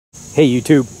Hey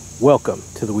YouTube, welcome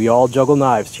to the We All Juggle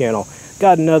Knives channel.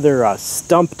 Got another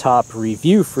stump top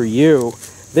review for you.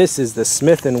 This is the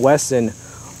Smith & Wesson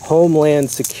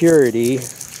Homeland Security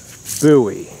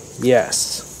Bowie.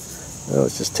 Yes. Well,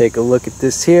 let's just take a look at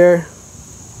this here.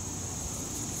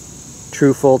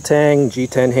 True full tang,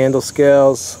 G10 handle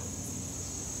scales.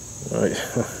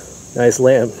 Nice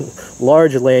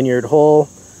large lanyard hole.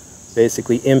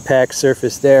 Basically impact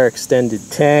surface there, extended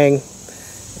tang.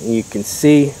 And you can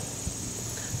see,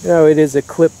 it is a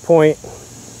clip point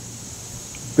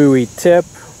Bowie tip.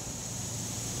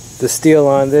 The steel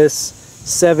on this,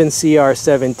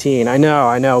 7CR17. I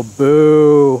know,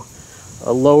 boo.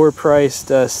 A lower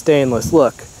priced stainless.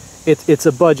 Look, it's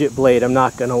a budget blade, I'm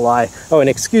not gonna lie. Oh, and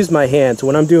excuse my hands.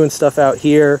 When I'm doing stuff out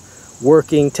here,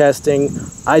 working, testing,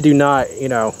 I do not,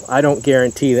 I don't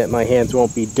guarantee that my hands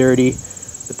won't be dirty,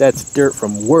 but that's dirt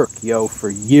from work, yo, for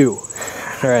you.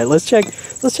 All right, let's check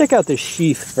out the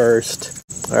sheath first.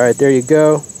 All right, there you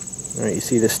go. All right, you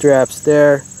see the straps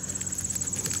there.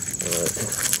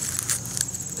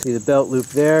 See the belt loop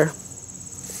there.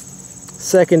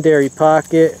 Secondary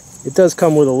pocket. It does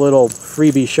come with a little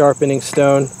freebie sharpening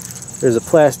stone. There's a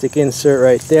plastic insert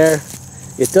right there.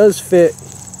 It does fit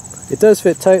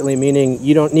tightly, meaning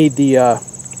you don't need the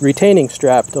retaining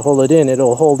strap to hold it in.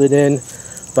 It'll hold it in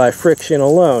by friction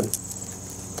alone.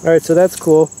 All right, so that's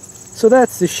cool. So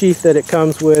that's the sheath that it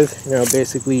comes with,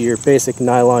 basically your basic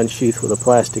nylon sheath with a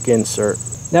plastic insert.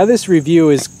 Now this review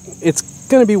it's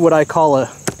going to be what I call a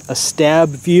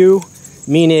Stabview,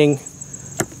 meaning,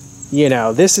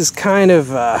 this is kind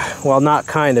of, well, not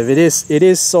kind of, it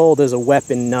is sold as a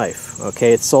weapon knife,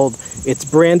 okay? It's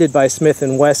branded by Smith &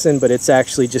 Wesson, but it's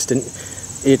actually just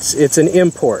it's an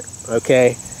import,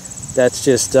 okay? That's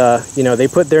just, they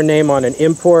put their name on an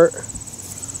import.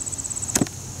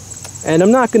 And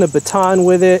I'm not going to baton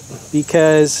with it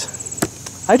because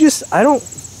I just don't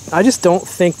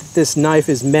think that this knife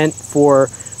is meant for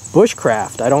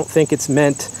bushcraft. I don't think it's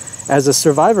meant as a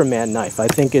survivor man knife. I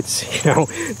think it's,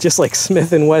 just like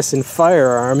Smith & Wesson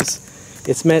firearms,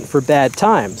 it's meant for bad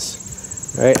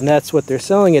times, right? And that's what they're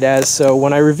selling it as. So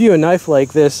when I review a knife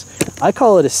like this, I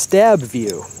call it a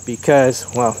Stabview because,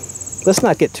 well, let's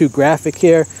not get too graphic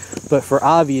here, but for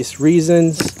obvious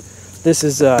reasons, this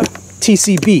is a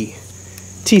TCB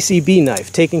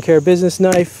knife, taking care of business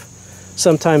knife,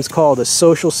 sometimes called a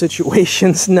social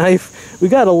situations knife. We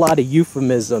got a lot of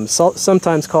euphemisms,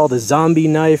 sometimes called a zombie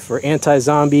knife or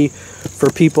anti-zombie for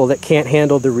people that can't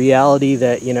handle the reality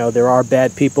that, there are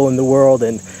bad people in the world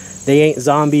and they ain't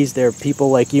zombies, they're people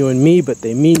like you and me, but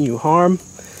they mean you harm.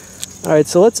 All right,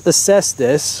 so let's assess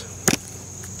this.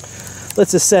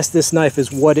 Let's assess this knife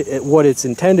as what it's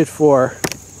intended for,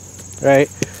 right?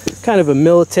 Kind of a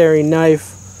military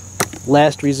knife,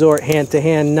 last resort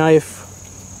hand-to-hand knife.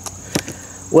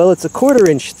 Well, it's a 1/4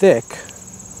 inch thick.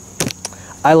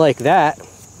 I like that.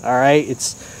 All right,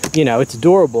 it's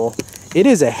durable. It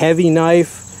is a heavy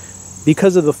knife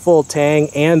because of the full tang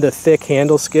and the thick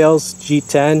handle scales,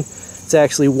 G10. It's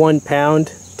actually 1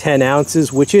 pound, 10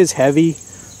 ounces, which is heavy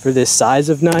for this size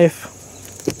of knife.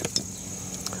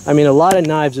 I mean, a lot of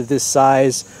knives of this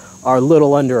size are a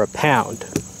little under a pound.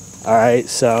 All right,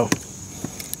 so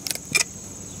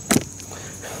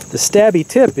the stabby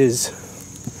tip is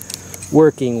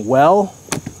working well.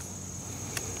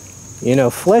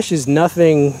 Flesh is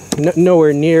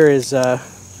nowhere near as,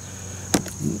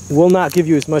 will not give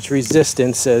you as much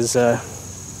resistance as a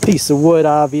piece of wood,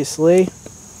 obviously.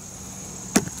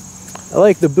 I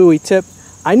like the Bowie tip.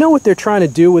 I know what they're trying to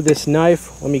do with this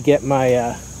knife. Let me get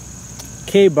my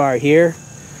Ka-bar here.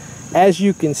 As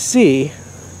you can see,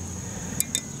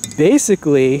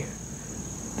 basically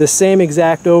the same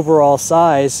exact overall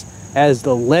size as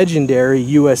the legendary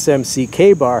USMC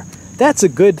Ka-bar. That's a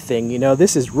good thing,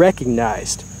 this is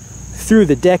recognized through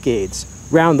the decades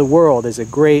around the world as a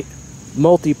great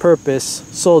multi-purpose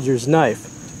soldier's knife.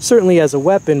 Certainly as a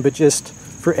weapon, but just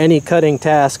for any cutting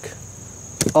task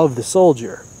of the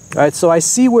soldier. All right, so I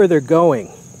see where they're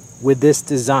going with this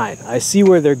design. I see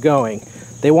where they're going.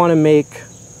 They want to make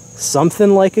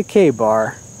something like a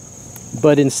Ka-bar,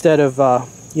 but instead of,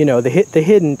 the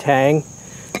hidden tang,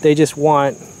 they just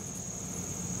want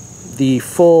the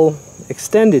full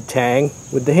extended tang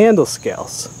with the handle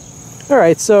scales. All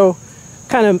right, so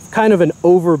kind of an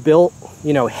overbuilt,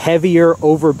 heavier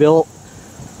overbuilt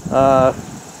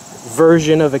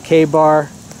version of a Ka-bar.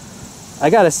 I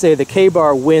gotta say the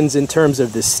Ka-bar wins in terms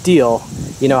of the steel.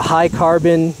 High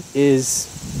carbon is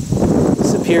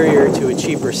superior to a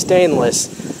cheaper stainless.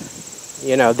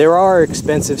 There are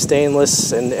expensive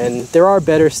stainless and there are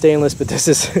better stainless, but this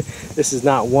is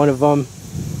not one of them.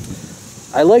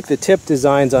 I like the tip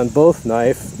designs on both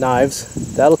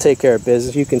knives. That'll take care of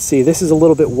business. You can see this is a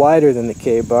little bit wider than the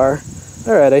Ka-bar.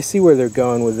 Alright, I see where they're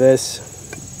going with this.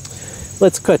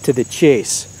 Let's cut to the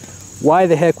chase. Why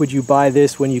the heck would you buy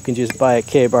this when you can just buy a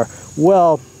Ka-bar?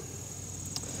 Well,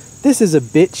 this is a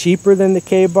bit cheaper than the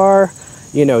Ka-bar,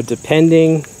 you know,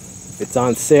 depending if it's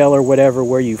on sale or whatever,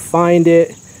 where you find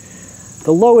it.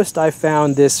 The lowest I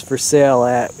found this for sale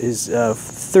at is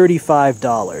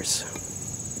 $35.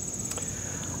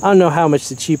 I don't know how much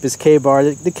the cheapest Ka-bar.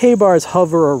 The Ka-bars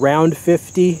hover around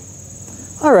 50.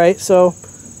 Alright, so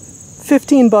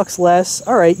 15 bucks less.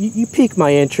 Alright, you pique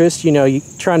my interest. You know, you're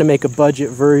trying to make a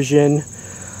budget version.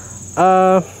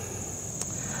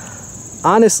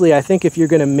 Honestly, I think if you're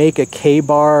going to make a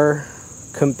Ka-bar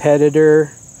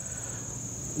competitor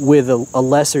with a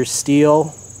lesser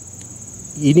steel,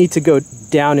 you need to go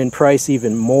down in price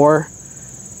even more.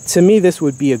 To me, this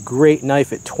would be a great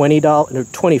knife at $20 or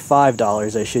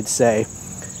 $25, I should say.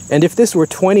 And if this were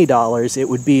 $20, it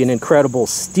would be an incredible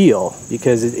steal,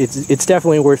 because it's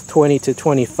definitely worth $20 to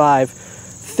 $25.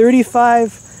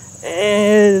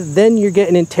 $35, then you're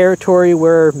getting in territory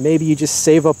where maybe you just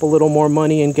save up a little more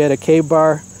money and get a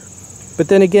Ka-bar. But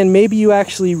then again, maybe you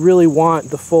actually really want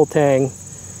the full tang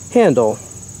handle.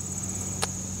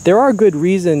 There are good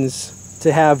reasons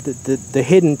to have the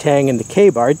hidden tang in the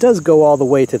Ka-bar. It does go all the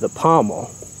way to the pommel,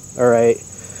 alright?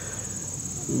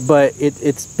 But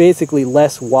it's basically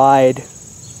less wide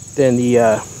than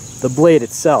the blade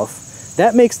itself.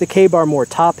 That makes the Ka-bar more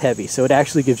top-heavy, so it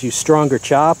actually gives you stronger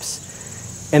chops.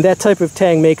 And that type of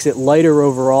tang makes it lighter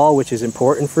overall, which is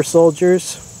important for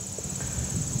soldiers.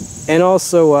 And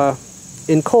also,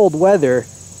 in cold weather,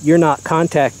 you're not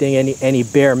contacting any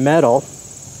bare metal.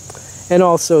 And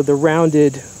also, the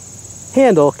rounded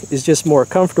handle is just more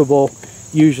comfortable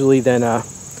usually than a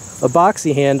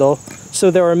boxy handle.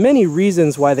 So there are many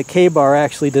reasons why the Ka-bar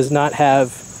actually does not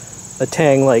have a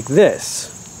tang like this.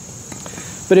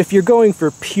 But if you're going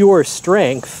for pure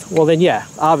strength, well then yeah,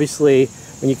 obviously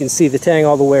when you can see the tang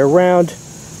all the way around,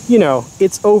 you know,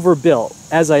 it's overbuilt.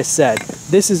 As I said,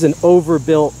 this is an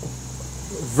overbuilt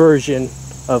version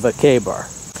of a Ka-bar.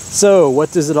 So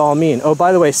what does it all mean? Oh,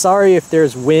 by the way, sorry if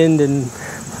there's wind and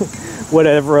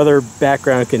whatever other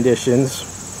background conditions,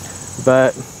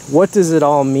 but what does it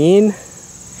all mean?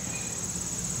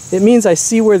 It means I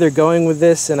see where they're going with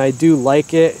this, and I do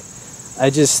like it. I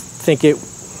just think it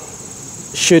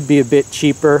should be a bit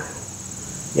cheaper.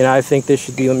 You know, I think this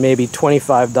should be maybe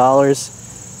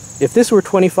 $25. If this were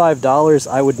 $25,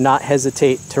 I would not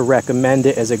hesitate to recommend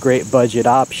it as a great budget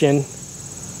option.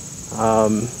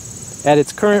 At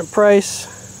its current price,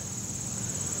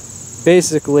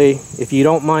 basically, if you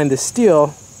don't mind the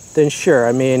steel, then sure.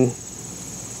 I mean,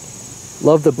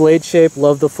 love the blade shape,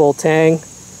 love the full tang.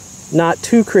 Not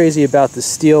too crazy about the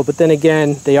steel, but then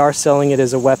again, they are selling it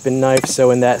as a weapon knife,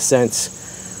 so in that sense,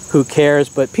 who cares?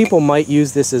 But people might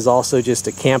use this as also just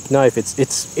a camp knife.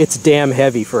 It's damn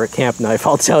heavy for a camp knife,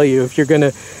 I'll tell you. If you're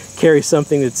gonna carry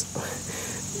something that's,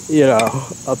 you know,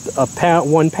 a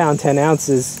pound, 1 pound 10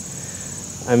 ounces,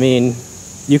 I mean,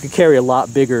 you could carry a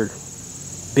lot bigger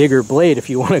blade if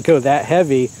you want to go that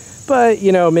heavy. But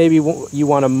you know, maybe you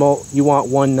want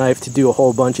one knife to do a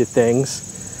whole bunch of things.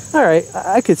 All right,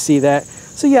 I could see that.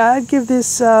 So yeah, I'd give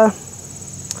this. I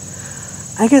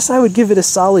guess I would give it a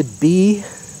solid B.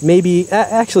 Maybe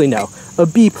actually no, a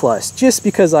B plus, just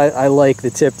because I like the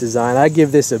tip design. I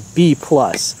give this a B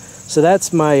plus. So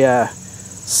that's my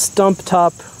stump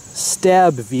top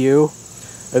Stabview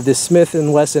of the Smith &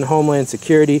 Wesson Homeland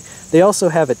Security. They also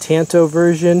have a Tanto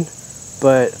version,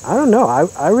 but I don't know.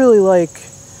 I really like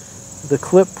the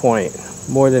clip point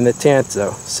more than the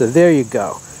Tanto. So there you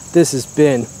go. This has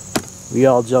been We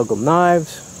All Juggle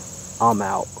Knives. I'm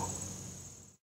out.